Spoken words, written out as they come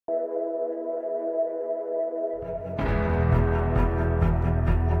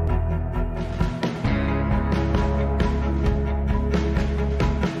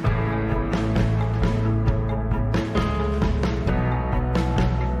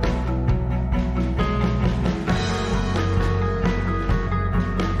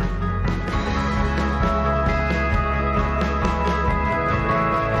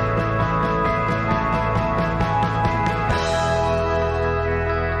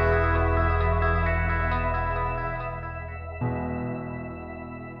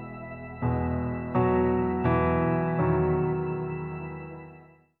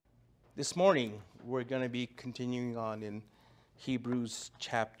This morning, we're going to be continuing on in Hebrews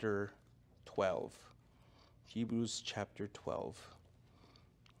chapter 12. Hebrews chapter 12.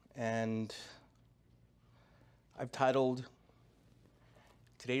 And I've titled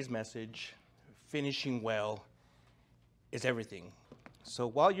today's message, Finishing Well is Everything. So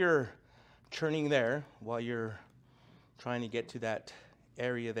while you're turning there, while you're trying to get to that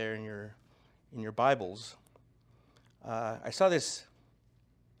area there in your Bibles, I saw this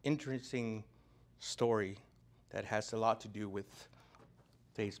interesting story that has a lot to do with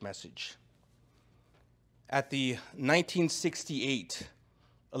today's message. At the 1968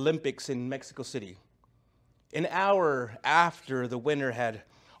 Olympics in Mexico City, an hour after the winner had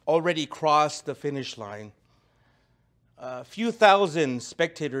already crossed the finish line, a few thousand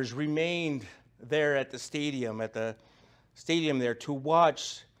spectators remained there at the stadium there to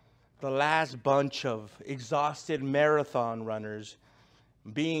watch the last bunch of exhausted marathon runners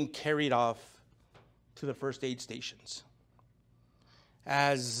being carried off to the first aid stations.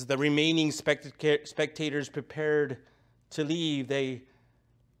 As the remaining spectators prepared to leave, they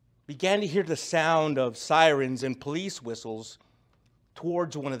began to hear the sound of sirens and police whistles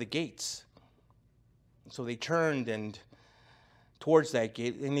towards one of the gates. So they turned and towards that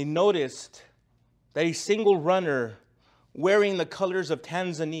gate, and they noticed that a single runner wearing the colors of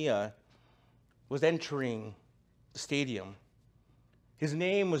Tanzania was entering the stadium. His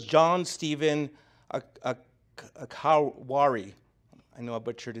name was John Stephen Calvary. I know I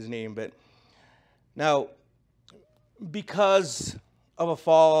butchered his name, but now, because of a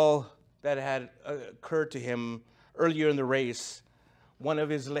fall that had occurred to him earlier in the race, one of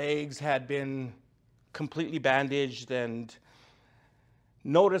his legs had been completely bandaged and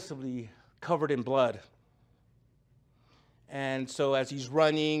noticeably covered in blood. And so as he's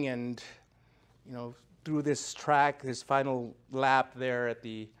running and, through this track, his final lap there at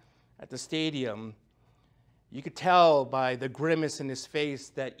the stadium, you could tell by the grimace in his face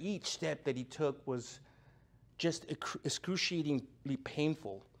that each step that he took was just excruciatingly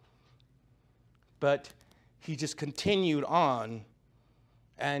painful. But he just continued on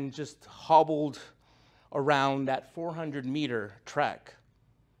and just hobbled around that 400-meter track.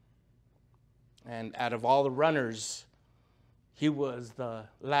 And out of all the runners, he was the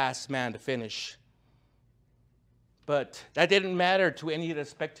last man to finish. But that didn't matter to any of the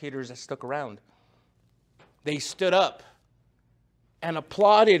spectators that stuck around. They stood up and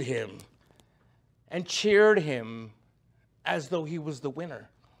applauded him and cheered him as though he was the winner.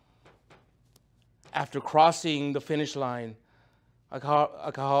 After crossing the finish line,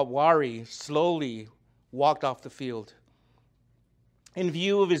 Calvary slowly walked off the field. In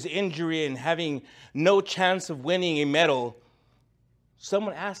view of his injury and having no chance of winning a medal,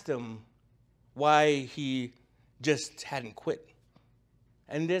 someone asked him why he just hadn't quit.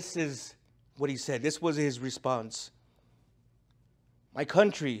 And this is what he said. This was his response. My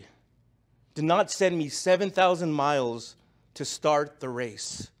country did not send me 7,000 miles to start the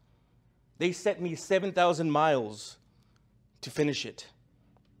race. They sent me 7,000 miles to finish it.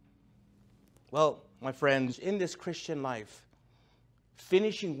 Well, my friends, in this Christian life,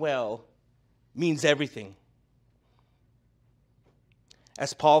 finishing well means everything.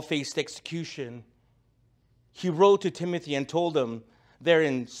 As Paul faced execution, he wrote to Timothy and told him there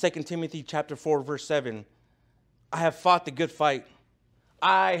in 2 Timothy chapter 4, verse 7, I have fought the good fight.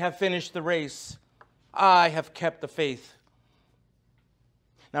 I have finished the race. I have kept the faith.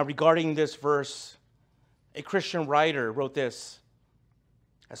 Now, regarding this verse, a Christian writer wrote this.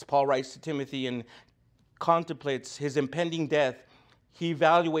 As Paul writes to Timothy and contemplates his impending death, he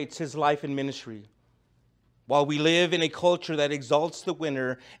evaluates his life and ministry. While we live in a culture that exalts the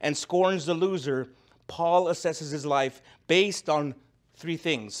winner and scorns the loser, Paul assesses his life based on three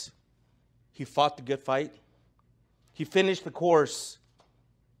things. He fought the good fight, he finished the course,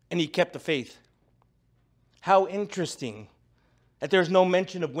 and he kept the faith. How interesting that there's no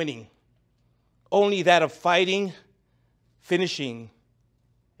mention of winning, only that of fighting, finishing,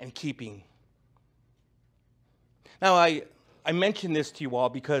 and keeping. Now, I mention this to you all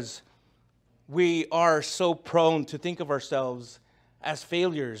because we are so prone to think of ourselves as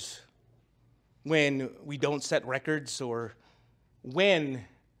failures when we don't set records or win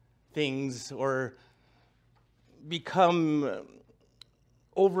things or become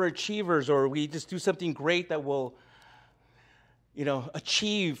overachievers, or we just do something great that will,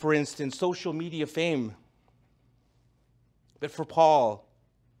 achieve, for instance, social media fame. But for Paul,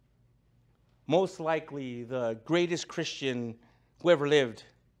 most likely the greatest Christian who ever lived,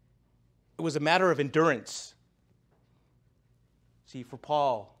 it was a matter of endurance. See, for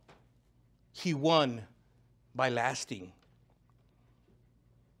Paul, he won by lasting.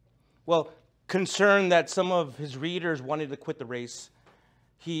 Well, concerned that some of his readers wanted to quit the race,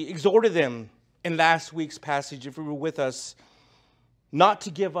 he exhorted them in last week's passage, if you were with us, not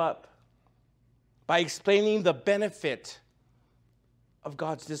to give up by explaining the benefit of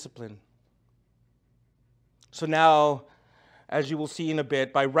God's discipline. So now, as you will see in a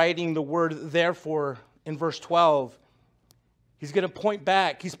bit, by writing the word therefore in verse 12, he's going to point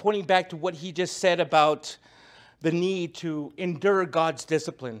back. He's pointing back to what he just said about the need to endure God's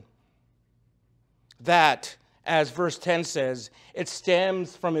discipline. That, as verse 10 says, it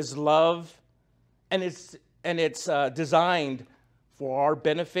stems from his love and it's designed for our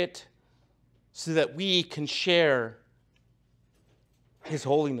benefit so that we can share his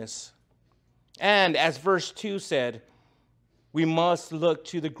holiness. And as verse 2 said, we must look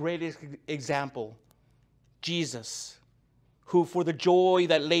to the greatest example, Jesus, who for the joy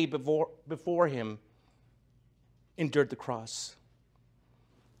that lay before him endured the cross.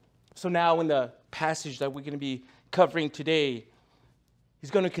 So now in the passage that we're going to be covering today,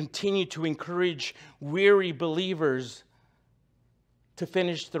 he's going to continue to encourage weary believers to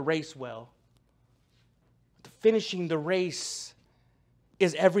finish the race well. Finishing the race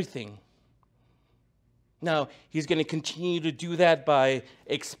is everything. Now, he's going to continue to do that by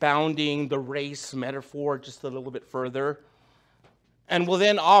expounding the race metaphor just a little bit further, and will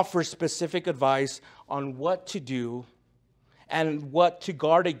then offer specific advice on what to do and what to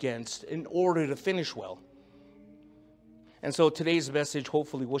guard against in order to finish well. And so today's message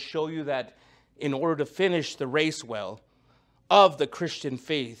hopefully will show you that in order to finish the race well of the Christian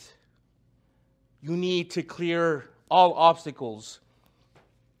faith, you need to clear all obstacles.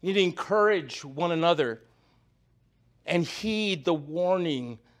 You need to encourage one another and heed the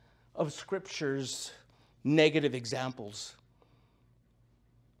warning of Scripture's negative examples.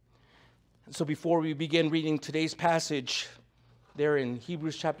 So before we begin reading today's passage, there in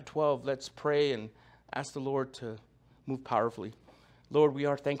Hebrews chapter 12, let's pray and ask the Lord to move powerfully. Lord, we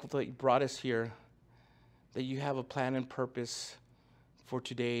are thankful that you brought us here, that you have a plan and purpose for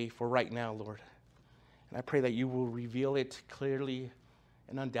today, for right now, Lord. And I pray that you will reveal it clearly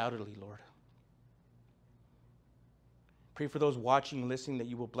and undoubtedly, Lord. Pray for those watching and listening that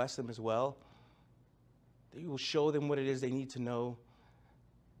you will bless them as well, that you will show them what it is they need to know.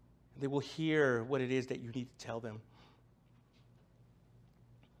 They will hear what it is that you need to tell them.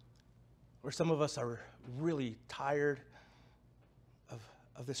 Or some of us are really tired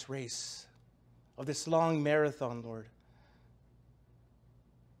of this race, of this long marathon, Lord.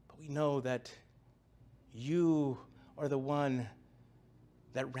 But we know that you are the one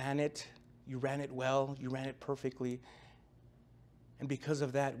that ran it. You ran it well. You ran it perfectly. And because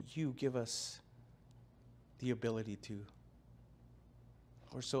of that, you give us the ability to.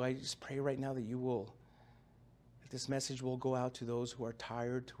 Or so I just pray right now that that this message will go out to those who are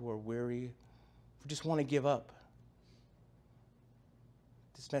tired, who are weary, who just want to give up.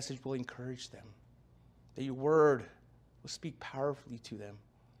 This message will encourage them. That your word will speak powerfully to them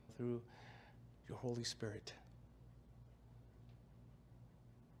through your Holy Spirit.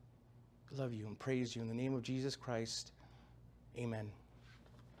 I love you and praise you in the name of Jesus Christ. Amen.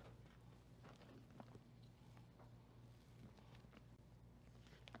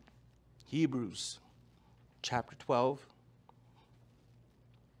 Hebrews chapter 12.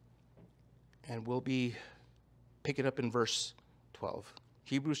 And we'll be picking up in verse 12.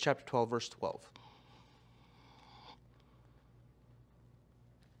 Hebrews chapter 12, verse 12.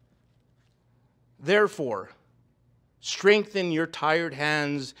 Therefore, strengthen your tired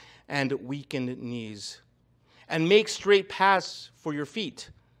hands and weakened knees, and make straight paths for your feet,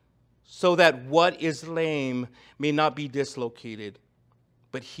 so that what is lame may not be dislocated,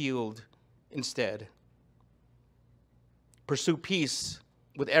 but healed instead. Pursue peace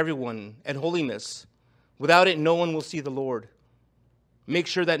with everyone and holiness. Without it, no one will see the Lord. Make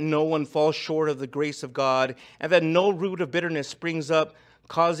sure that no one falls short of the grace of God, and that no root of bitterness springs up,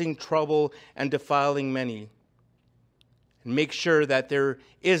 causing trouble and defiling many. And make sure that there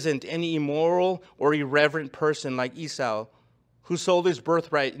isn't any immoral or irreverent person like Esau, who sold his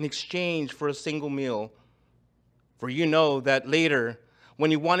birthright in exchange for a single meal. For you know that later, when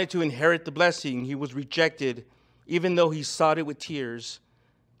he wanted to inherit the blessing, he was rejected, even though he sought it with tears,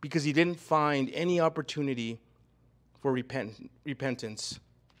 because he didn't find any opportunity for repentance.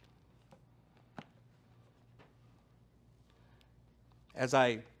 As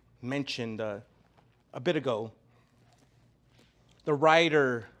I mentioned a bit ago, the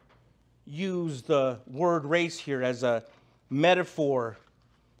writer used the word race here as a metaphor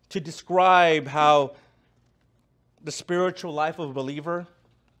to describe how the spiritual life of a believer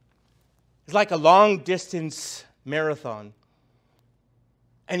is like a long-distance marathon.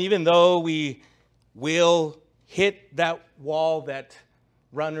 And even though we will hit that wall that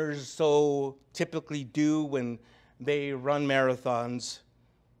runners so typically do when they run marathons,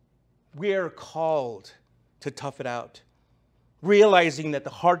 we are called to tough it out, realizing that the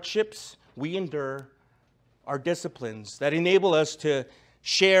hardships we endure are disciplines that enable us to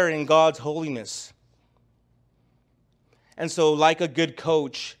share in God's holiness. And so, like a good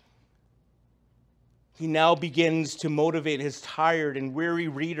coach, he now begins to motivate his tired and weary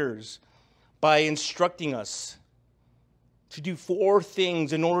readers by instructing us to do 4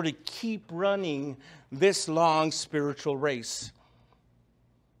 things in order to keep running this long spiritual race.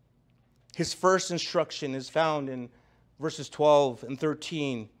 His first instruction is found in verses 12 and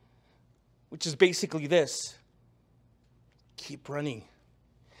 13, which is basically this: keep running.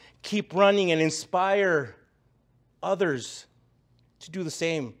 Keep running and inspire others to do the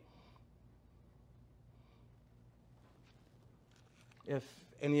same. If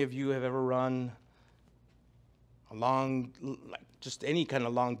any of you have ever run a long, just any kind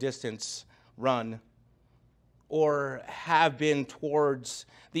of long distance run, or have been towards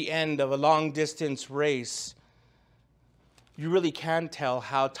the end of a long distance race, you really can tell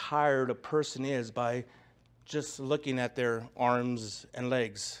how tired a person is by just looking at their arms and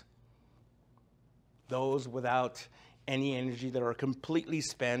legs. Those without any energy, that are completely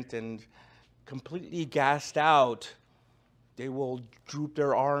spent and completely gassed out, they will droop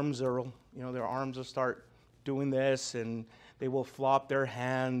their arms, or their arms will start doing this, and they will flop their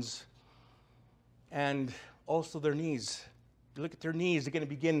hands, and also their knees. You look at their knees, they're going to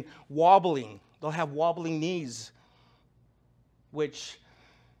begin wobbling. They'll have wobbling knees, which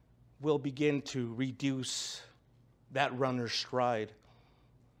will begin to reduce that runner's stride.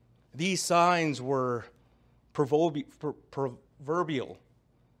 These signs were proverbial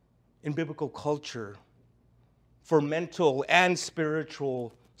in biblical culture for mental and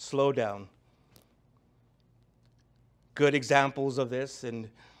spiritual slowdown. Good examples of this, and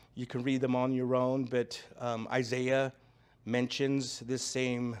you can read them on your own, but Isaiah mentions this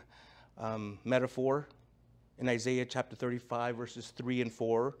same metaphor in Isaiah chapter 35, verses 3 and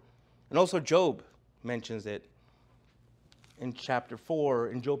 4. And also Job mentions it in Job chapter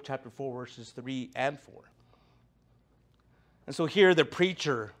 4, verses 3 and 4. And so here the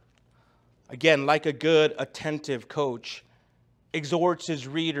preacher, again, like a good, attentive coach, exhorts his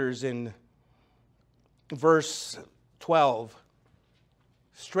readers in verse 12,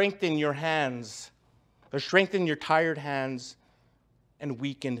 strengthen your hands, or strengthen your tired hands and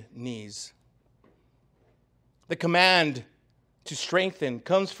weakened knees. The command to strengthen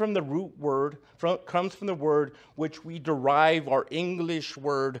comes from the root word, comes from the word which we derive our English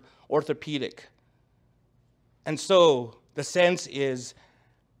word orthopedic. And so the sense is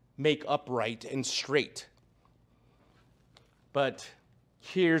make upright and straight. But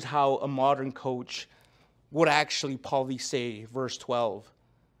here's how a modern coach would actually probably say, verse 12.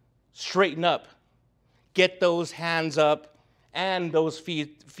 Straighten up. Get those hands up and those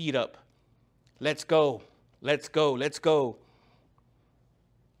feet up. Let's go. Let's go. Let's go.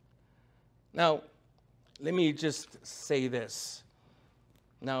 Now, let me just say this.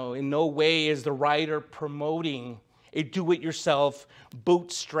 Now, in no way is the writer promoting a do-it-yourself,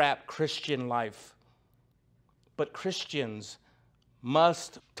 bootstrap Christian life. But Christians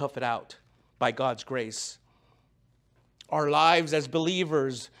must tough it out by God's grace. Our lives as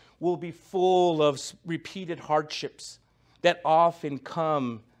believers will be full of repeated hardships that often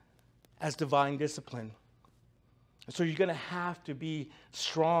come as divine discipline. So you're going to have to be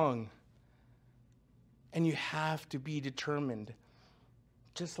strong, and you have to be determined,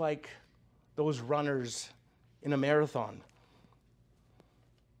 just like those runners in a marathon.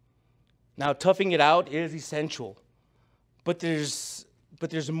 Now, toughing it out is essential, but there's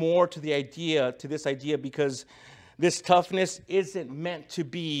more to this idea, because this toughness isn't meant to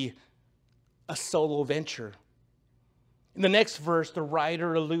be a solo venture. In the next verse, the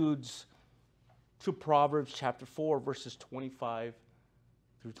writer alludes to Proverbs chapter 4, verses 25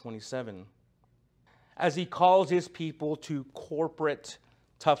 through 27, as he calls his people to corporate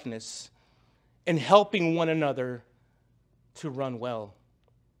toughness and helping one another to run well.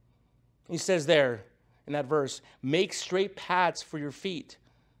 He says there in that verse, make straight paths for your feet,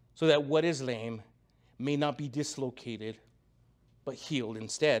 so that what is lame may not be dislocated, but healed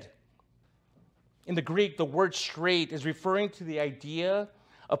instead. In the Greek, the word straight is referring to the idea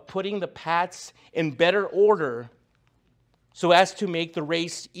of putting the paths in better order so as to make the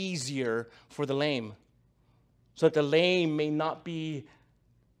race easier for the lame, so that the lame may not be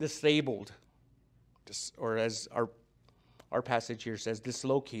disabled, or as our passage here says,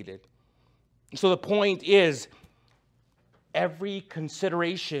 dislocated. So the point is, every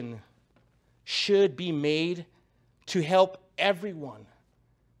consideration should be made to help everyone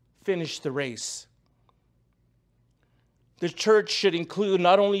finish the race. The church should include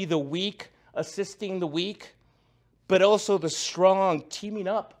not only the weak assisting the weak, but also the strong teaming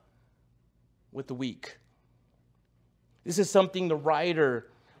up with the weak. This is something the writer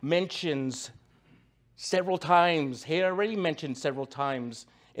mentions several times. He already mentioned several times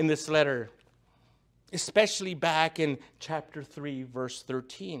in this letter, especially back in chapter 3, verse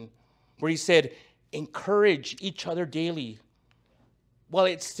 13, where he said, encourage each other daily while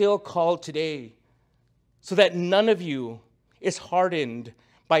it's still called today, so that none of you is hardened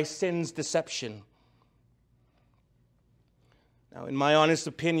by sin's deception. Now, in my honest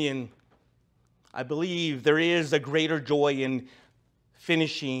opinion, I believe there is a greater joy in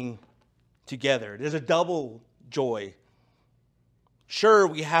finishing together. There's a double joy. Sure,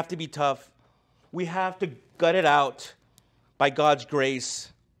 we have to be tough. We have to gut it out by God's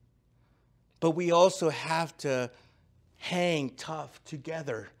grace. But we also have to hang tough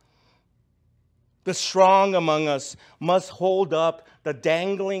together. The strong among us must hold up the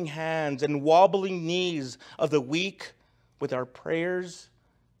dangling hands and wobbling knees of the weak with our prayers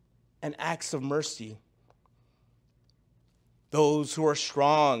and acts of mercy. Those who are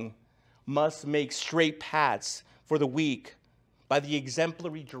strong must make straight paths for the weak by the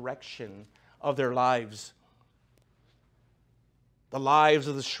exemplary direction of their lives. The lives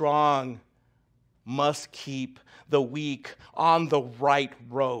of the strong must keep the weak on the right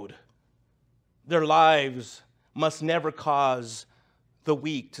road. Their lives must never cause the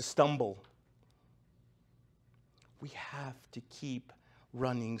weak to stumble. We have to keep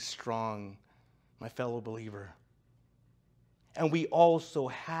running strong, my fellow believer. And we also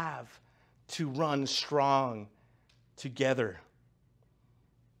have to run strong together.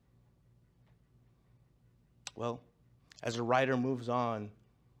 Well, as the writer moves on,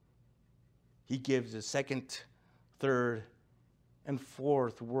 he gives the second, third, and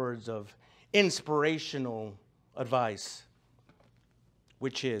fourth words of inspirational advice,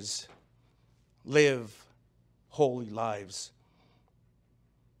 which is live holy lives.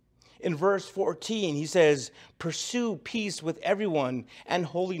 In verse 14, he says, pursue peace with everyone and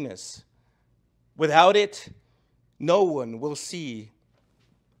holiness. Without it, no one will see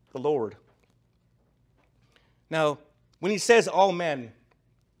the Lord. Now, when he says all men,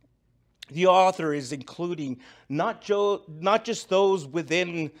 the author is including not just those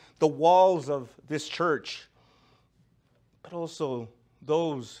within the walls of this church, but also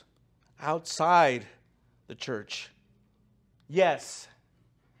those outside the church. Yes,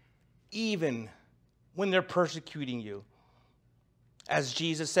 even when they're persecuting you. As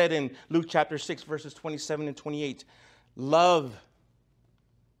Jesus said in Luke chapter 6, verses 27 and 28, love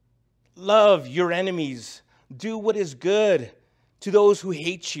your enemies. Do what is good to those who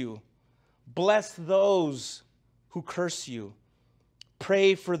hate you. Bless those who curse you.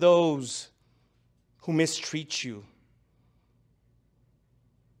 Pray for those who mistreat you.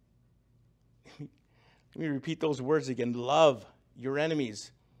 Let me repeat those words again. Love your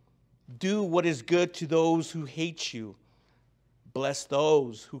enemies. Do what is good to those who hate you. Bless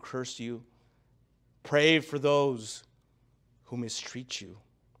those who curse you. Pray for those who mistreat you.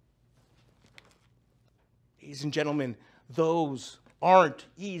 Ladies and gentlemen, those aren't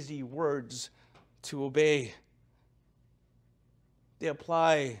easy words to obey. They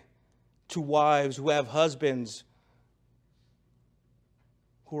apply to wives who have husbands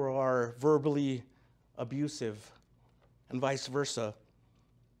who are verbally abusive, and vice versa.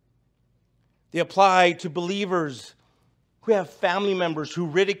 They apply to believers who have family members who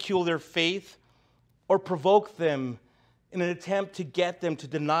ridicule their faith or provoke them in an attempt to get them to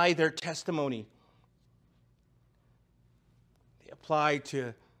deny their testimony. They apply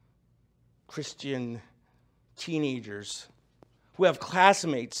to Christian teenagers who have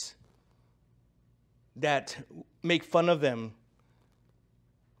classmates that make fun of them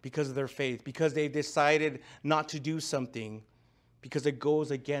because of their faith, because they've decided not to do something because it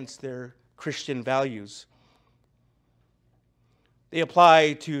goes against their Christian values. They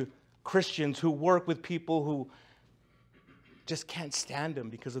apply to Christians who work with people who just can't stand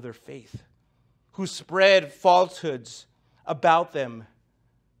them because of their faith, who spread falsehoods about them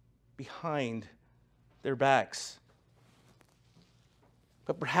behind their backs.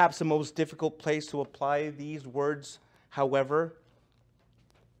 But perhaps the most difficult place to apply these words, however,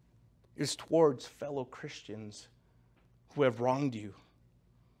 is towards fellow Christians who have wronged you.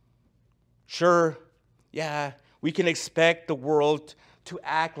 Sure, yeah, we can expect the world to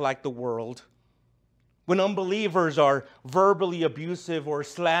act like the world. When unbelievers are verbally abusive or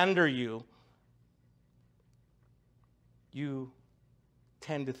slander you, you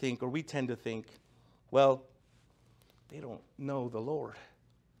tend to think, or we tend to think, well, they don't know the Lord.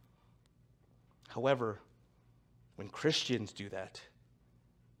 However, when Christians do that,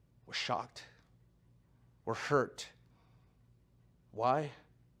 we're shocked. We're hurt. Why?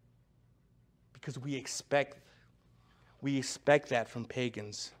 Because we expect that from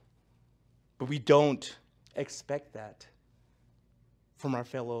pagans. But we don't expect that from our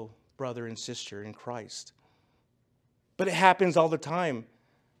fellow brother and sister in Christ. But it happens all the time.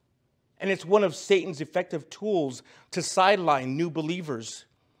 And it's one of Satan's effective tools to sideline new believers.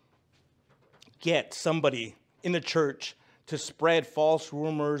 Get somebody in the church to spread false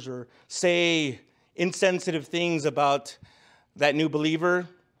rumors or say insensitive things about that new believer,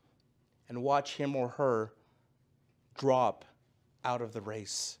 and watch him or her drop out of the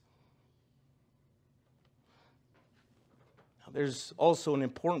race. Now, there's also an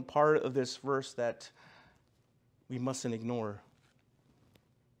important part of this verse that we mustn't ignore.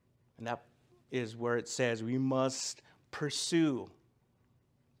 And that is where it says we must pursue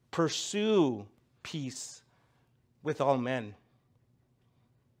peace with all men.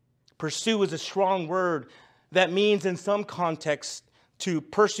 Pursue is a strong word that means in some contexts to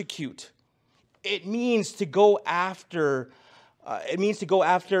persecute. It means to go after.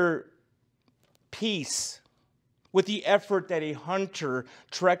 Peace with the effort that a hunter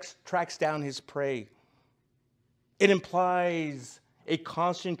tracks down his prey. It implies a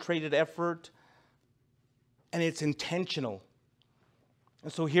concentrated effort, and it's intentional.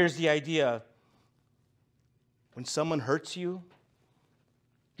 And so here's the idea. When someone hurts you,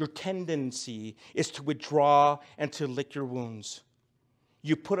 your tendency is to withdraw and to lick your wounds.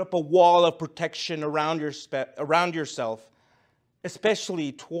 You put up a wall of protection around yourself,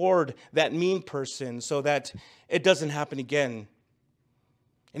 especially toward that mean person, so that it doesn't happen again.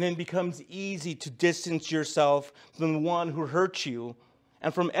 And then it becomes easy to distance yourself from the one who hurt you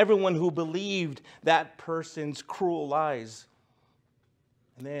and from everyone who believed that person's cruel lies.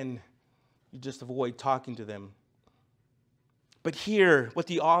 And then you just avoid talking to them. But here, what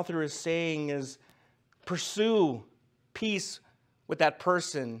the author is saying is pursue peace with that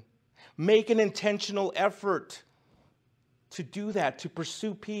person. Make an intentional effort to do that, to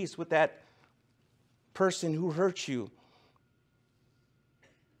pursue peace with that person who hurt you.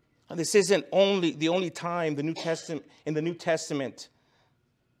 And this isn't the only time in the New Testament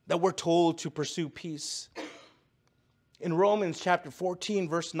that we're told to pursue peace. In Romans chapter 14,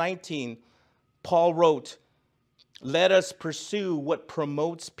 verse 19, Paul wrote, "Let us pursue what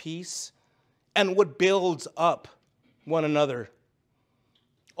promotes peace and what builds up one another."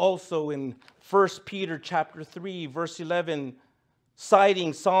 Also in 1 Peter chapter 3, verse 11,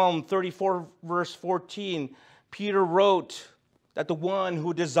 citing Psalm 34, verse 14, Peter wrote that the one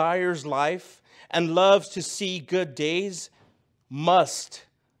who desires life and loves to see good days must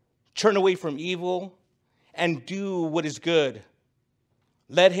turn away from evil and do what is good.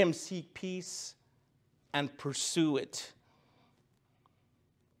 Let him seek peace and pursue it.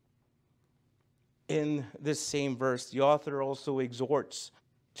 In this same verse, the author also exhorts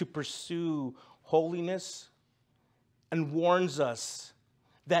to pursue holiness and warns us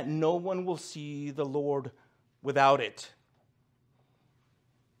that no one will see the Lord without it.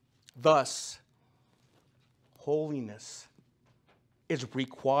 Thus, holiness is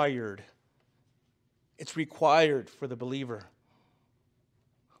required. It's required for the believer.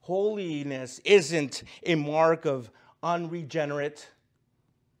 Holiness isn't a mark of unregenerate,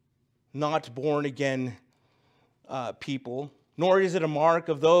 not born again people, nor is it a mark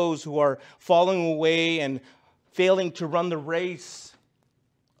of those who are falling away and failing to run the race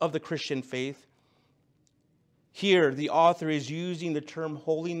of the Christian faith. Here, the author is using the term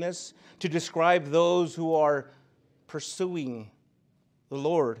holiness to describe those who are pursuing the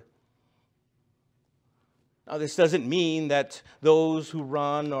Lord. Now, this doesn't mean that those who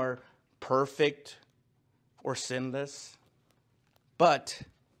run are perfect or sinless, but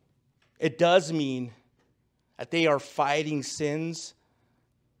it does mean that they are fighting sins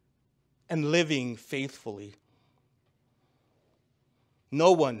and living faithfully.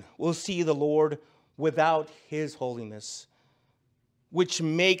 No one will see the Lord without his holiness, which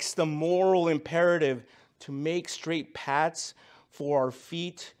makes the moral imperative to make straight paths for our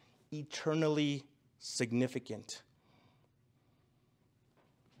feet eternally significant.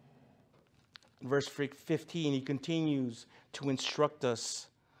 In verse 15, he continues to instruct us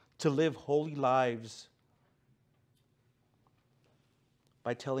to live holy lives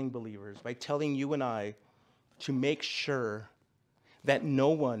by telling believers, by telling you and I to make sure that no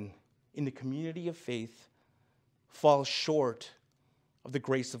one in the community of faith falls short of the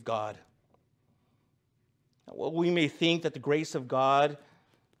grace of God. Well, we may think that the grace of God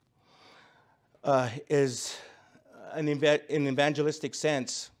is an evangelistic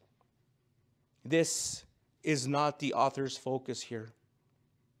sense. This is not the author's focus here.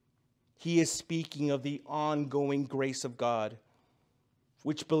 He is speaking of the ongoing grace of God,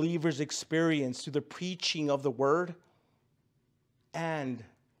 which believers experience through the preaching of the word and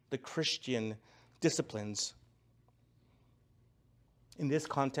the Christian disciplines. In this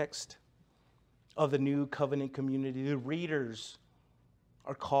context of the new covenant community, the readers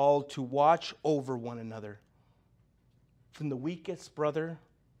are called to watch over one another, from the weakest brother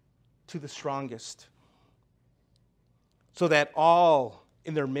to the strongest, so that all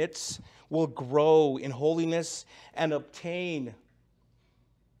in their midst will grow in holiness and obtain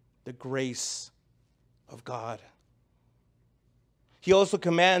the grace of God. He also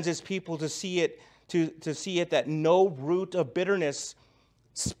commands his people to see it that no root of bitterness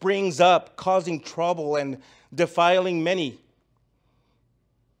springs up, causing trouble and defiling many.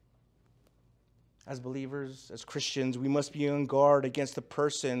 As believers, as Christians, we must be on guard against the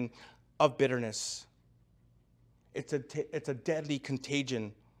person of bitterness. It's a deadly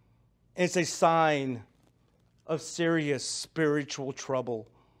contagion. And it's a sign of serious spiritual trouble.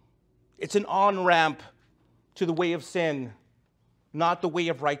 It's an on-ramp to the way of sin, not the way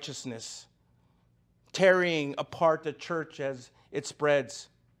of righteousness, tearing apart the church as it spreads.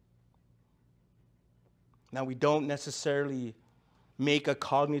 Now, we don't necessarily make a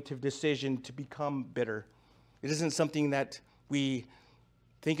cognitive decision to become bitter. It isn't something that we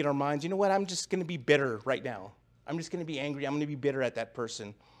think in our minds, you know what, I'm just going to be bitter right now. I'm just going to be angry. I'm going to be bitter at that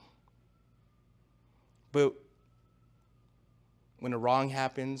person. But when a wrong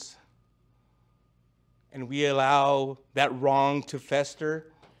happens and we allow that wrong to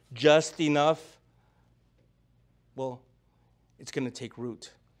fester just enough, well, it's going to take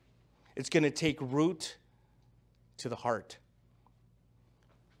root. It's going to take root to the heart.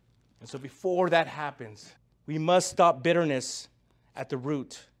 And so before that happens, we must stop bitterness at the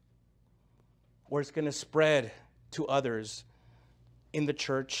root, or it's going to spread to others in the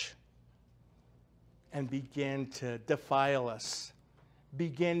church and begin to defile us,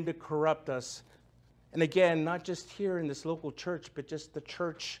 begin to corrupt us. And again, not just here in this local church, but just the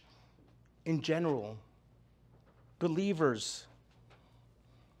church in general. Believers.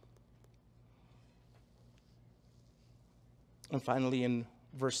 And finally, in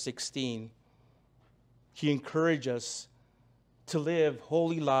verse 16, he encourages us to live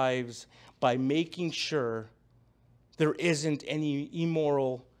holy lives by making sure there isn't any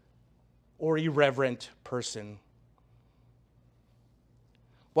immoral or irreverent person.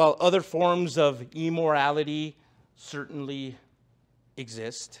 While other forms of immorality certainly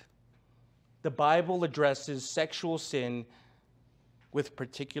exist, the Bible addresses sexual sin with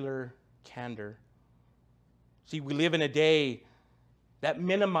particular candor. See, we live in a day that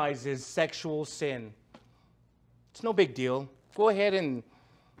minimizes sexual sin. It's no big deal. Go ahead and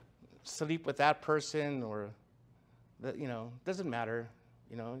sleep with that person, or that, doesn't matter.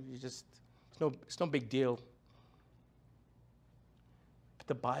 It's no big deal. But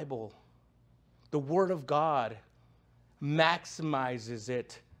the Bible, the Word of God, maximizes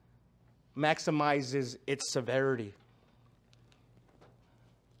its severity.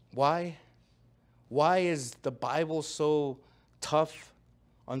 Why? Why is the Bible so tough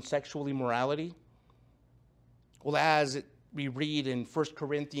on sexual immorality? Well, as we read in 1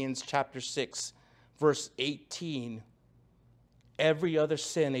 Corinthians chapter 6, verse 18, every other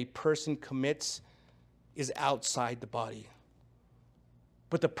sin a person commits is outside the body.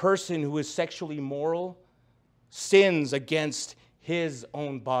 But the person who is sexually immoral sins against his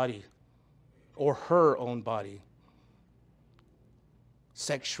own body or her own body.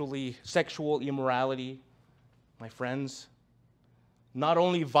 Sexual immorality, my friends, not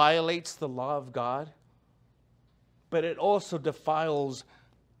only violates the law of God, but it also defiles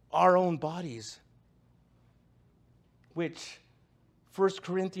our own bodies, which 1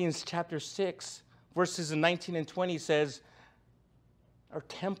 Corinthians chapter 6, verses 19 and 20 says are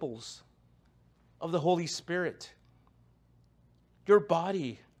temples of the Holy Spirit. Your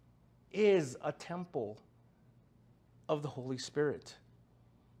body is a temple of the Holy Spirit.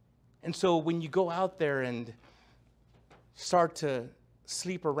 And so when you go out there and start to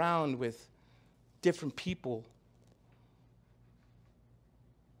sleep around with different people,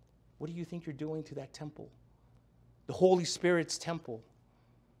 what do you think you're doing to that temple? The Holy Spirit's temple.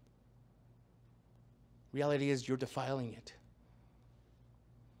 Reality is you're defiling it.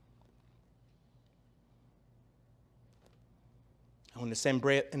 In the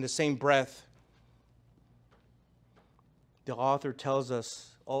same breath, the author tells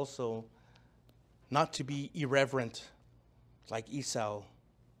us also not to be irreverent like Esau,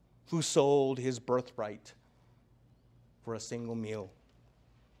 who sold his birthright for a single meal.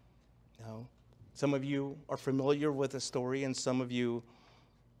 Now, some of you are familiar with the story and some of you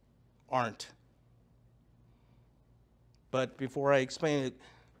aren't. But before I explain it,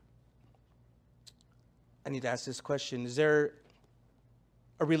 I need to ask this question. Is there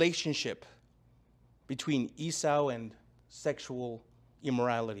a relationship between Esau and sexual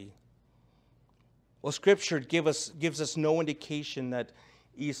immorality? Well, Scripture gives us no indication that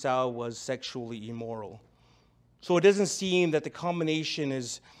Esau was sexually immoral. So it doesn't seem that the combination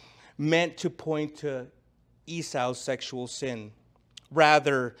is meant to point to Esau's sexual sin.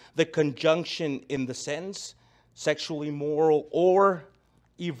 Rather, the conjunction in the sentence, sexually immoral or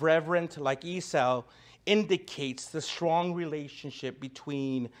irreverent like Esau, indicates the strong relationship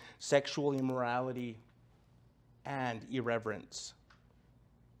between sexual immorality and irreverence.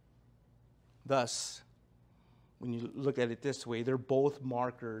 Thus, when you look at it this way, they're both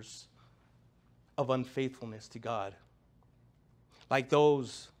markers of unfaithfulness to God. Like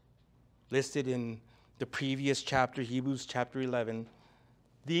those listed in the previous chapter, Hebrews chapter 11,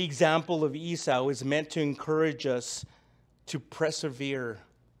 the example of Esau is meant to encourage us to persevere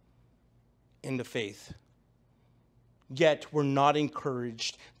in the faith. Yet we're not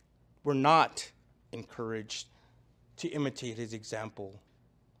encouraged to imitate his example.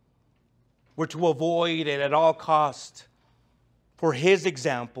 We're to avoid it at all costs, for his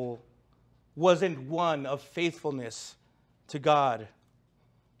example wasn't one of faithfulness to God.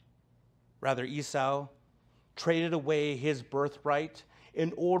 Rather, Esau traded away his birthright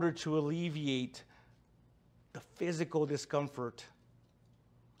in order to alleviate the physical discomfort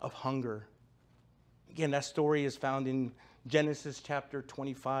of hunger. Again, that story is found in Genesis chapter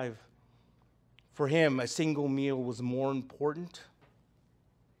 25. For him, a single meal was more important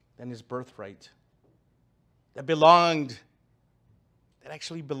than his birthright that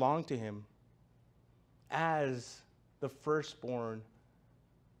actually belonged to him as the firstborn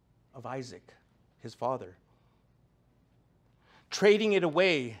of Isaac, his father. Trading it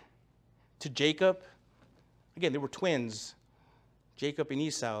away to Jacob, again, they were twins, Jacob and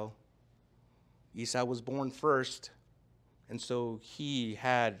Esau. Esau was born first, and so he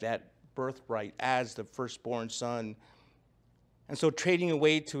had that birthright as the firstborn son. And so trading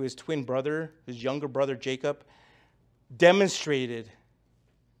away to his twin brother, his younger brother Jacob, demonstrated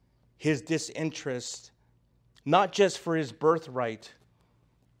his disinterest, not just for his birthright,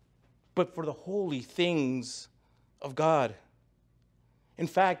 but for the holy things of God. In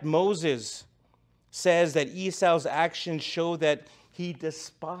fact, Moses says that Esau's actions show that he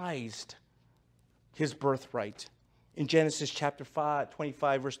despised his birthright in Genesis chapter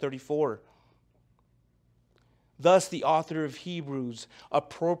 25, verse 34. Thus, the author of Hebrews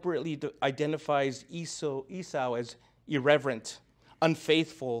appropriately identifies Esau as irreverent,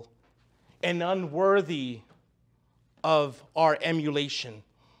 unfaithful, and unworthy of our emulation.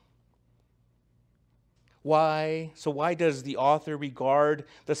 Why? So why does the author regard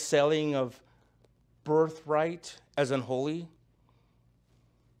the selling of birthright as unholy?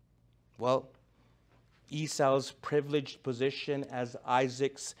 Well, Esau's privileged position as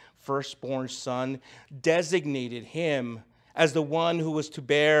Isaac's firstborn son designated him as the one who was to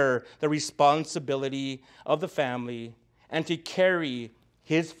bear the responsibility of the family and to carry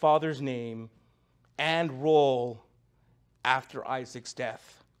his father's name and role after Isaac's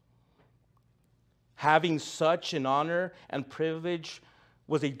death. Having such an honor and privilege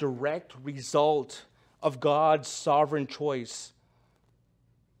was a direct result of God's sovereign choice.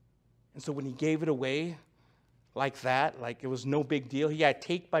 And so when he gave it away like that, like it was no big deal, yeah,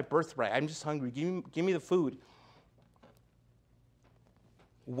 take my birthright. I'm just hungry. Give me the food.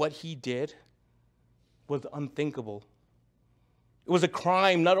 What he did was unthinkable. It was a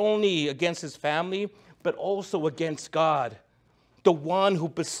crime not only against his family, but also against God, the one who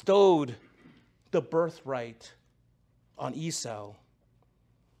bestowed the birthright on Esau.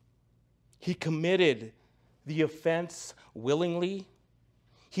 He committed the offense willingly.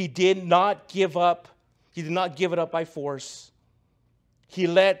 He did not give up. He did not give it up by force. He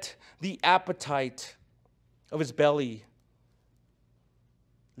let the appetite of his belly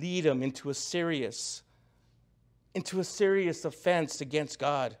lead him into a serious offense against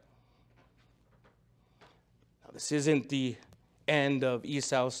God. Now, this isn't the end of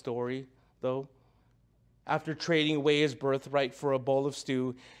Esau's story, though. After trading away his birthright for a bowl of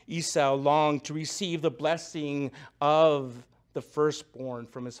stew, Esau longed to receive the blessing of the firstborn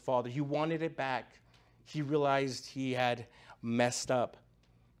from his father. He wanted it back. He realized he had messed up.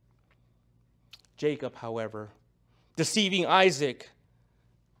 Jacob, however, deceiving Isaac,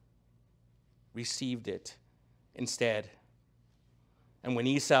 received it instead. And when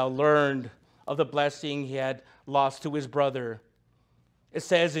Esau learned of the blessing he had lost to his brother, it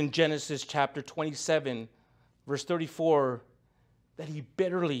says in Genesis chapter 27, verse 34, that he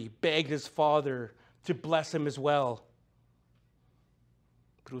bitterly begged his father to bless him as well.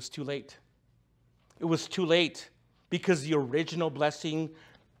 But it was too late. It was too late because the original blessing,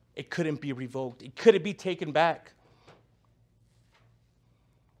 it couldn't be revoked. It couldn't be taken back.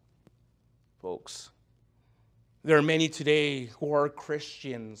 Folks, there are many today who are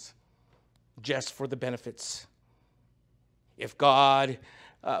Christians just for the benefits. If God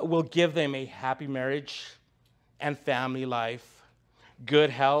will give them a happy marriage and family life, good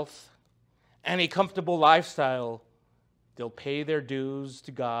health, and a comfortable lifestyle, they'll pay their dues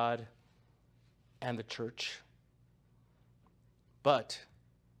to God and the church. But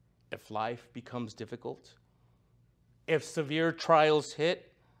if life becomes difficult, if severe trials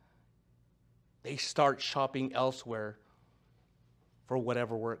hit, they start shopping elsewhere for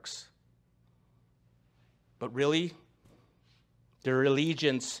whatever works. But really, their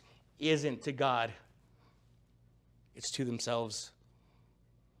allegiance isn't to God. It's to themselves.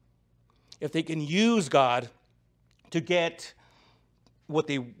 If they can use God to get what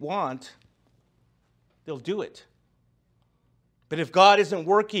they want, they'll do it. But if God isn't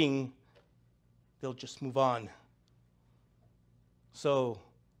working, they'll just move on. So,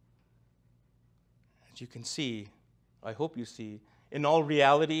 as you can see, I hope you see, in all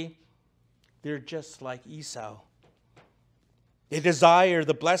reality, they're just like Esau. They desire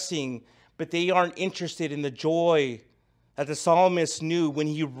the blessing, but they aren't interested in the joy that the psalmist knew when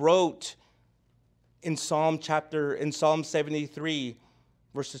he wrote in Psalm 73,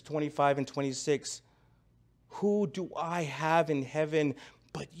 verses 25 and 26. Who do I have in heaven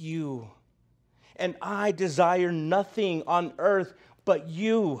but you? And I desire nothing on earth but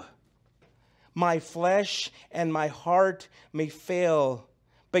you. My flesh and my heart may fail,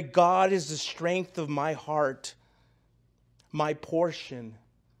 but God is the strength of my heart, my portion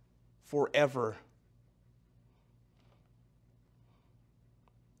forever.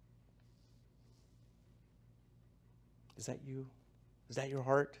 Is that you? Is that your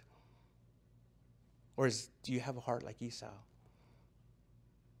heart? Or do you have a heart like Esau?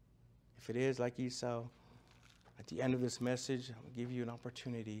 If it is like Esau, at the end of this message, I'm going to give you an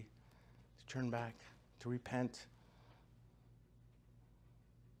opportunity to turn back, to repent.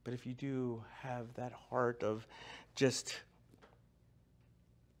 But if you do have that heart of just,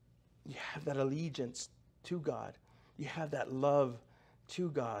 you have that allegiance to God, you have that love to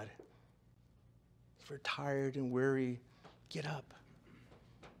God. If you're tired and weary, get up.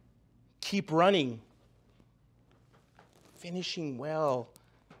 Keep running. Finishing well,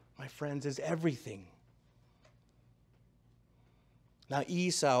 my friends, is everything. Now,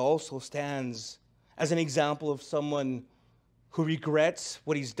 Esau also stands as an example of someone who regrets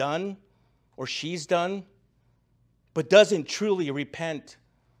what he's done or she's done, but doesn't truly repent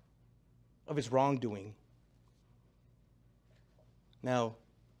of his wrongdoing. Now,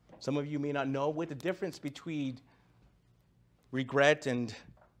 some of you may not know what the difference between regret and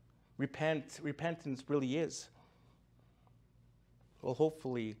repentance really is. Well,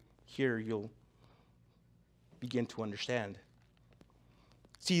 hopefully here you'll begin to understand.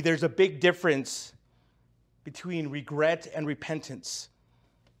 See, there's a big difference between regret and repentance.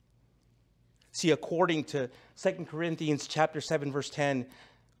 See, according to 2 Corinthians chapter 7, verse 10,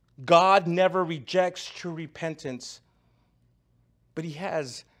 God never rejects true repentance, but he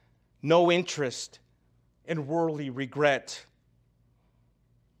has no interest in worldly regret.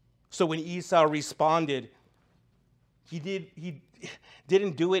 So when Esau responded, he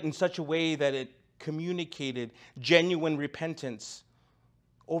didn't do it in such a way that it communicated genuine repentance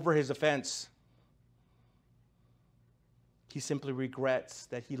over his offense. He simply regrets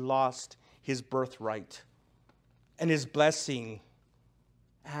that he lost his birthright and his blessing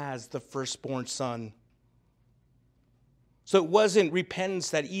as the firstborn son. So it wasn't repentance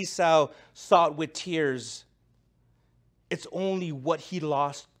that Esau sought with tears. It's only what he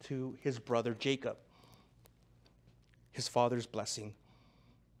lost to his brother Jacob, his father's blessing.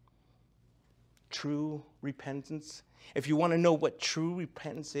 True repentance, if you want to know what true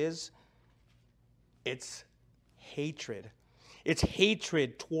repentance is, it's hatred. It's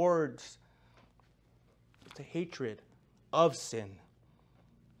hatred towards, it's a hatred of sin.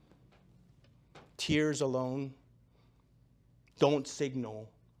 Tears alone don't signal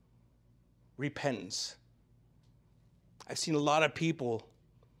repentance. I've seen a lot of people,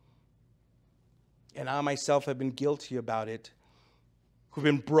 and I myself have been guilty about it, who've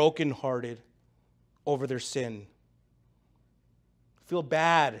been brokenhearted over their sin. Feel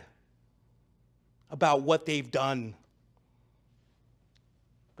bad about what they've done.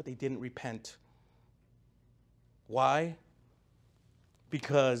 But they didn't repent. Why?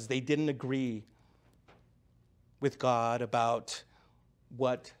 Because they didn't agree with God about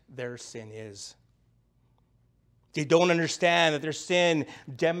what their sin is. They don't understand that their sin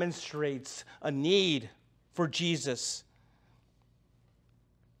demonstrates a need for Jesus.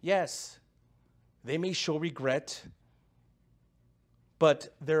 Yes, they may show regret,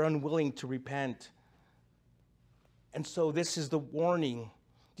 but they're unwilling to repent. And so this is the warning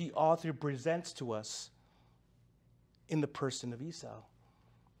the author presents to us in the person of Esau.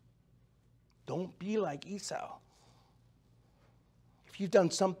 Don't be like Esau. If you've done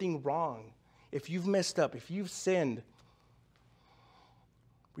something wrong, if you've messed up, if you've sinned,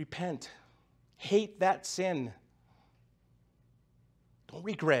 repent. Hate that sin. Don't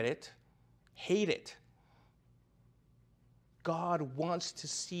regret it. Hate it. God wants to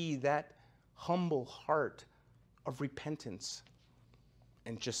see that humble heart of repentance.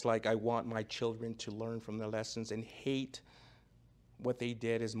 And just like I want my children to learn from their lessons and hate what they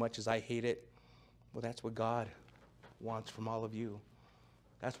did as much as I hate it, well, that's what God wants from all of you.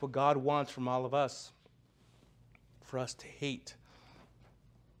 That's what God wants from all of us. For us to hate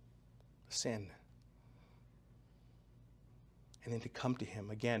sin. And then to come to Him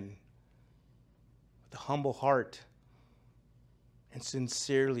again with a humble heart and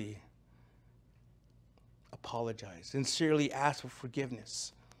sincerely apologize, sincerely ask for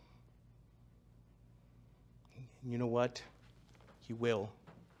forgiveness. And you know what? He will.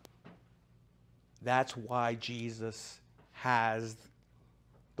 That's why Jesus has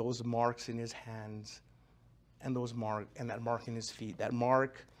those marks in His hands and that mark in His feet, that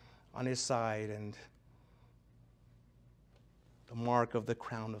mark on His side and the mark of the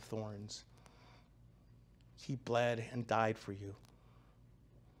crown of thorns. He bled and died for you.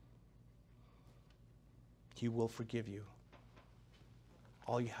 He will forgive you.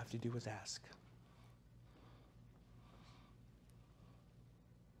 All you have to do is ask.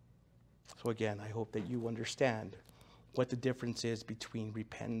 So again, I hope that you understand what the difference is between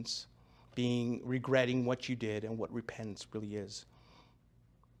repentance, regretting what you did, and what repentance really is.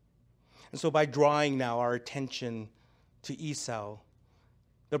 And so by drawing now our attention to Esau,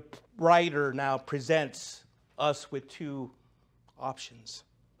 the writer now presents us with two options.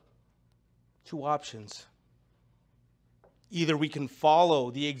 Two options. Either we can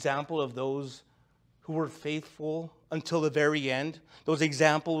follow the example of those who were faithful until the very end, those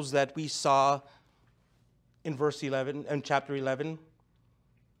examples that we saw in verse 11 and chapter 11,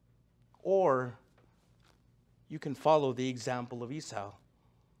 or you can follow the example of Esau.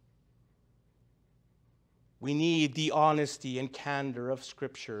 We need the honesty and candor of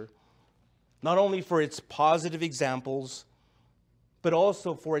Scripture, not only for its positive examples, but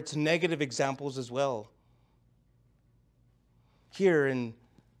also for its negative examples as well. Here in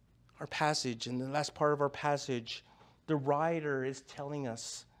our passage, in the last part of our passage, the writer is telling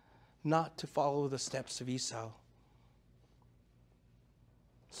us not to follow the steps of Esau.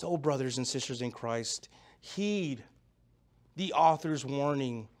 So, brothers and sisters in Christ, heed the author's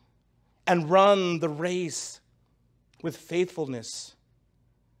warning and run the race with faithfulness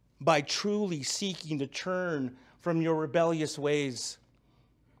by truly seeking to turn from your rebellious ways.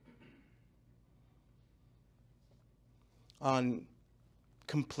 On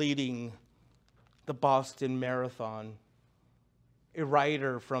completing the Boston Marathon, a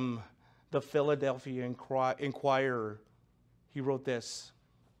writer from the Philadelphia Inquirer, he wrote this: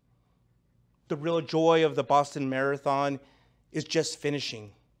 "The real joy of the Boston Marathon is just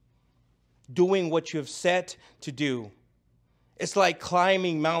finishing, doing what you have set to do. It's like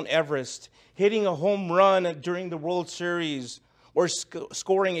climbing Mount Everest, hitting a home run during the World Series, or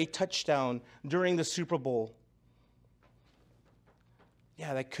scoring a touchdown during the Super Bowl."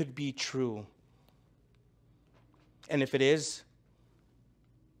 Yeah, that could be true. And if it is,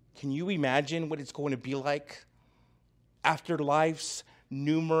 can you imagine what it's going to be like after life's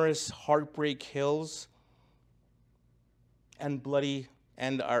numerous heartbreak hills and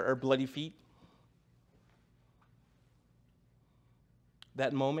our bloody feet?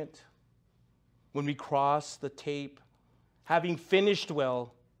 That moment when we cross the tape, having finished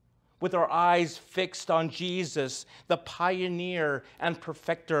well, with our eyes fixed on Jesus, the pioneer and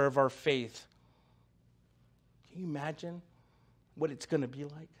perfecter of our faith. Can you imagine what it's going to be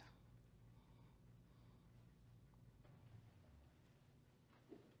like?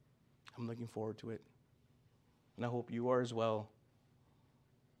 I'm looking forward to it. And I hope you are as well.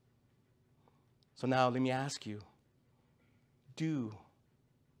 So now let me ask you, do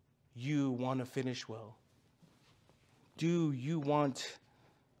you want to finish well? Do you want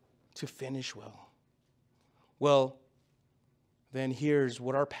to finish well? Well, then here's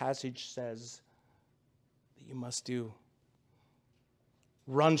what our passage says that you must do.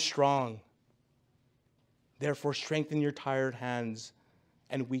 Run strong. Therefore, strengthen your tired hands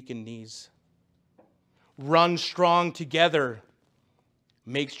and weakened knees. Run strong together.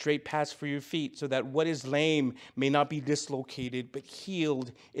 Make straight paths for your feet, so that what is lame may not be dislocated, but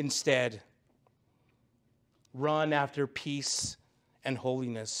healed instead. Run after peace and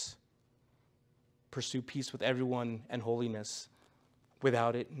holiness. Pursue peace with everyone and holiness.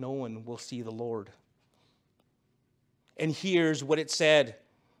 Without it, no one will see the Lord. And here's what it said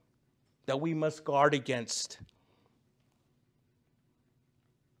that we must guard against.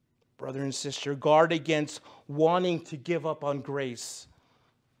 Brother and sister, guard against wanting to give up on grace.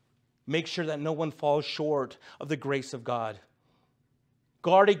 Make sure that no one falls short of the grace of God.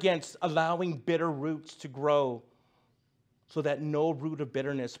 Guard against allowing bitter roots to grow so that no root of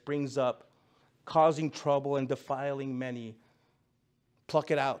bitterness springs up, causing trouble and defiling many.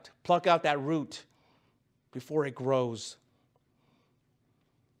 Pluck it out. Pluck out that root before it grows.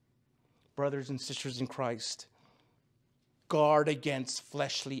 Brothers and sisters in Christ, guard against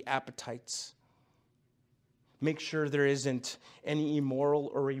fleshly appetites. Make sure there isn't any immoral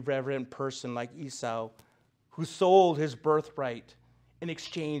or irreverent person like Esau who sold his birthright in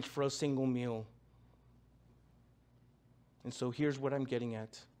exchange for a single meal. And so here's what I'm getting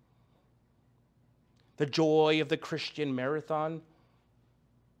at. The joy of the Christian marathon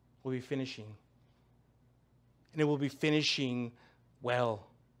will be finishing. And it will be finishing well.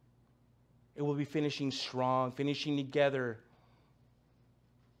 It will be finishing strong, finishing together.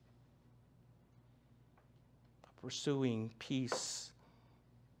 Pursuing peace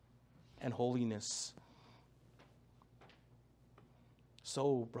and holiness.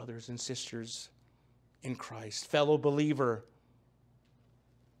 So, brothers and sisters in Christ, fellow believer,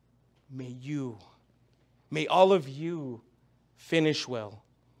 may all of you finish well.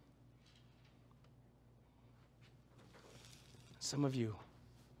 Some of you,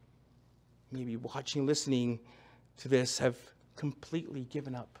 maybe watching, listening to this, have completely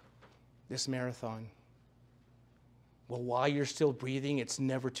given up this marathon. Well, while you're still breathing, it's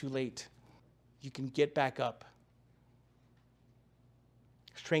never too late. You can get back up.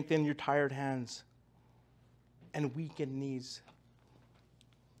 Strengthen your tired hands and weakened knees.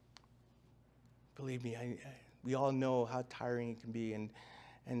 Believe me, we all know how tiring it can be,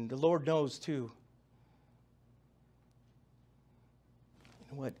 and the Lord knows too. You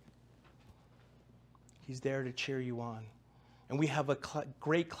know what? He's there to cheer you on. And we have a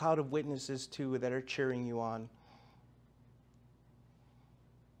great cloud of witnesses too that are cheering you on.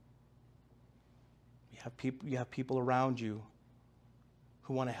 You have people around you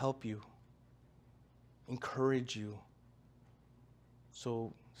who want to help you, encourage you.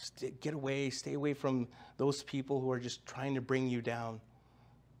 So stay away from those people who are just trying to bring you down.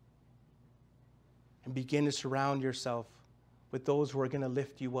 And begin to surround yourself with those who are going to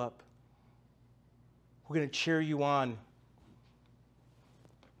lift you up, who are going to cheer you on.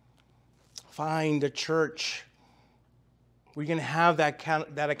 Find a church where you're going to have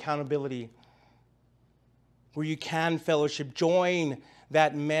that accountability, where you can fellowship. Join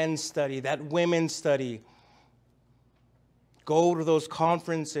that men's study, that women's study. Go to those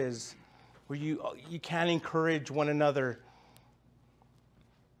conferences where you can encourage one another.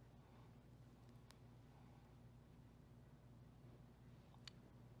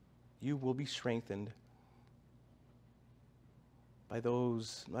 You will be strengthened by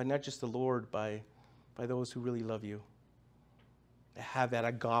those, not just the Lord, by those who really love you, that have that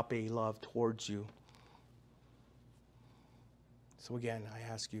agape love towards you. So again, I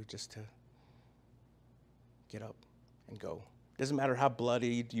ask you just to get up and go. Doesn't matter how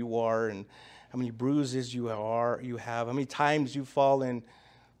bloodied you are and how many bruises you have, how many times you've fallen.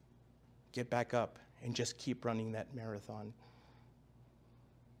 Get back up and just keep running that marathon.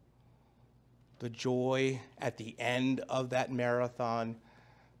 The joy at the end of that marathon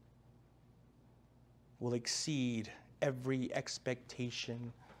will exceed every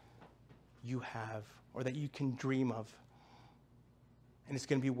expectation you have or that you can dream of. And it's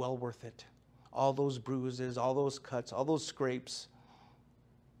going to be well worth it. All those bruises, all those cuts, all those scrapes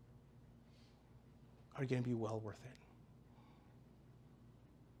are going to be well worth it.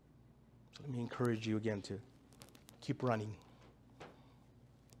 So let me encourage you again to keep running.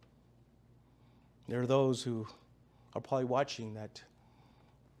 There are those who are probably watching that,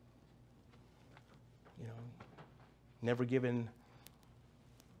 never given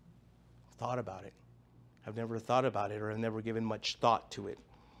thought about it. I've never thought about it, or I've never given much thought to it.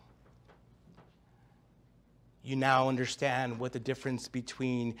 You now understand what the difference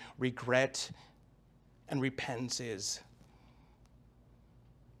between regret and repentance is.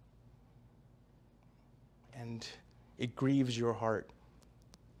 And it grieves your heart.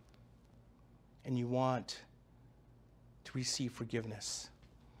 And you want to receive forgiveness.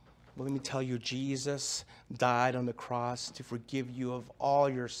 Well, let me tell you, Jesus died on the cross to forgive you of all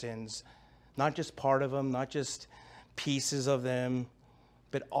your sins. Not just part of them, not just pieces of them,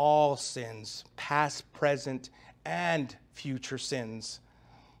 but all sins, past, present, and future sins.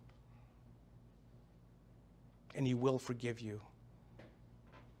 And he will forgive you.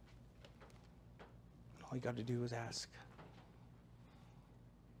 All you got to do is ask.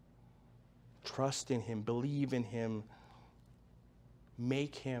 Trust in him, believe in him,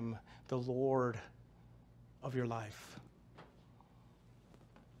 make him the Lord of your life.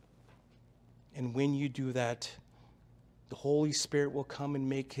 And when you do that, the Holy Spirit will come and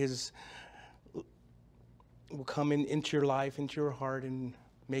will come into your life, into your heart, and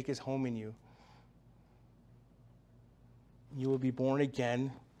make his home in you. You will be born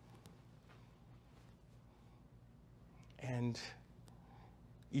again, and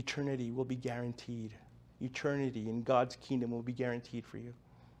eternity will be guaranteed. Eternity in God's kingdom will be guaranteed for you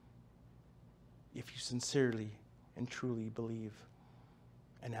if you sincerely and truly believe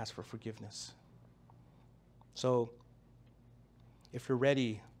and ask for forgiveness. So, if you're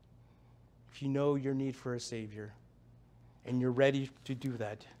ready, if you know your need for a Savior, and you're ready to do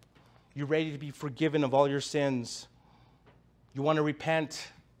that, you're ready to be forgiven of all your sins, you want to repent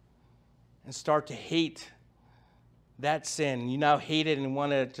and start to hate that sin. You now hate it and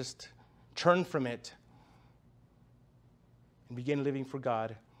want to just turn from it and begin living for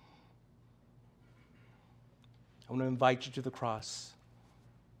God. I want to invite you to the cross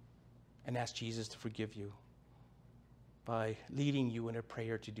and ask Jesus to forgive you by leading you in a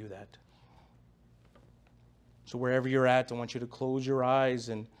prayer to do that. So wherever you're at, I want you to close your eyes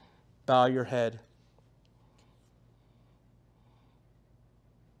and bow your head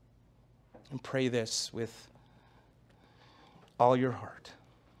and pray this with all your heart.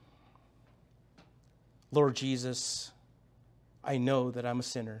 Lord Jesus, I know that I'm a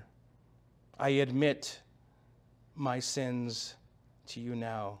sinner. I admit my sins to you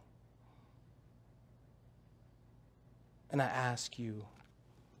now. And I ask you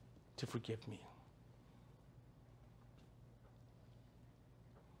to forgive me.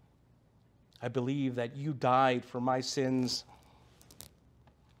 I believe that you died for my sins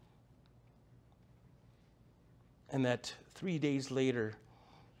and that 3 days later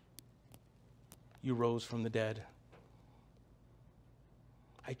you rose from the dead.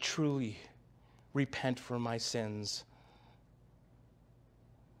 I truly repent for my sins.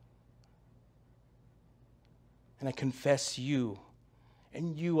 And I confess you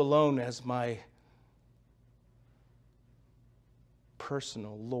and you alone as my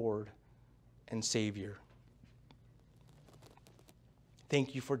personal Lord and Savior.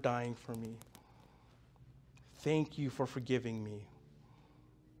 Thank you for dying for me. Thank you for forgiving me.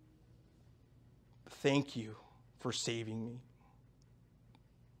 Thank you for saving me.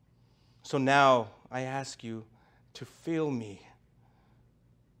 So now I ask you to fill me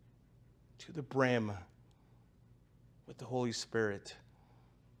to the brim with the Holy Spirit.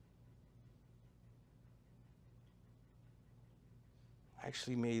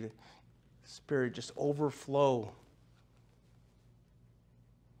 Actually, may the Spirit just overflow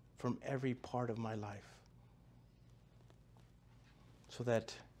from every part of my life. So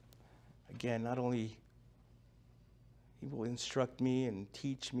that, again, not only He will instruct me and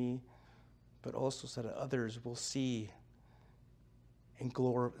teach me, but also so that others will see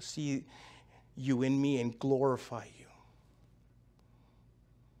see you in me and glorify you.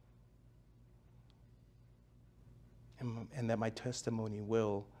 And that my testimony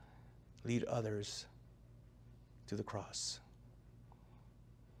will lead others to the cross.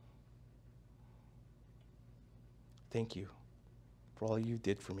 Thank you for all you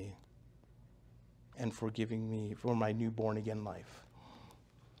did for me and for giving me for my new born again life.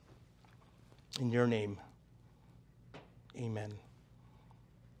 In your name, amen.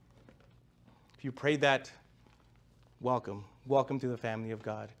 If you prayed that, welcome. Welcome to the family of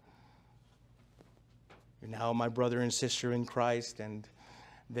God. You're now my brother and sister in Christ, and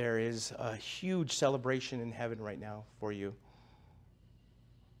there is a huge celebration in heaven right now for you.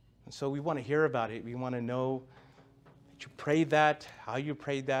 And so we want to hear about it. We want to know that you prayed that, how you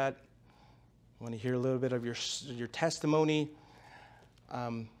prayed that. We want to hear a little bit of your testimony.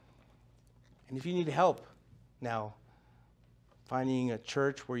 And if you need help now, finding a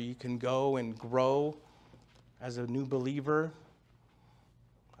church where you can go and grow as a new believer,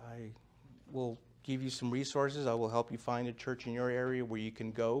 I will give you some resources. I will help you find a church in your area where you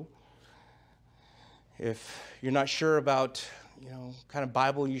can go. If you're not sure about, kind of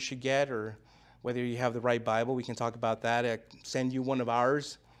Bible you should get or whether you have the right Bible, we can talk about that. I send you one of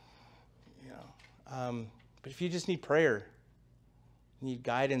ours. But if you just need prayer, need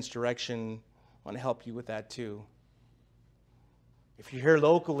guidance, direction, I want to help you with that too. If you're here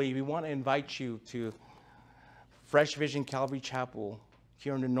locally, we want to invite you to Fresh Vision Calvary Chapel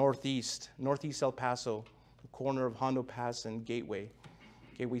here in the Northeast El Paso, the corner of Hondo Pass and Gateway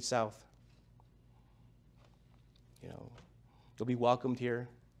South. You'll be welcomed here.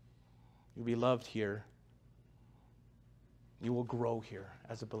 You'll be loved here. You will grow here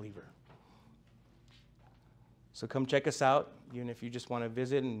as a believer. So come check us out, even if you just want to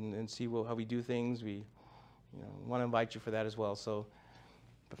visit and see how we do things. We want to invite you for that as well.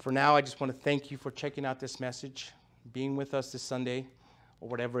 But for now, I just want to thank you for checking out this message, being with us this Sunday, or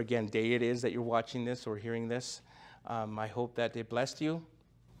whatever, again, day it is that you're watching this or hearing this. I hope that it blessed you.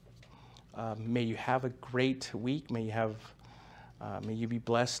 May you have a great week. May you be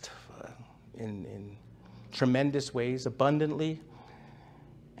blessed in tremendous ways, abundantly.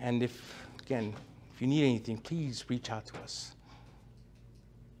 And if you need anything, please reach out to us.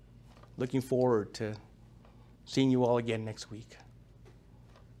 Looking forward to seeing you all again next week.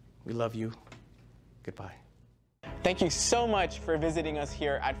 We love you. Goodbye. Thank you so much for visiting us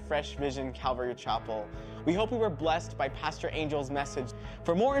here at Fresh Vision Calvary Chapel. We hope we were blessed by Pastor Angel's message.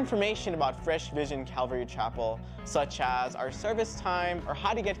 For more information about Fresh Vision Calvary Chapel, such as our service time or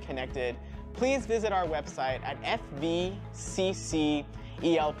how to get connected, please visit our website at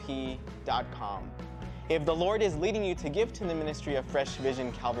FVCCELP.com. If the Lord is leading you to give to the ministry of Fresh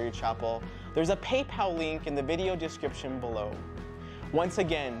Vision Calvary Chapel, there's a PayPal link in the video description below. Once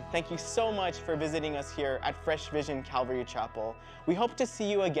again, thank you so much for visiting us here at Fresh Vision Calvary Chapel. We hope to see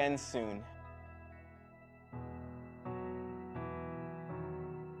you again soon.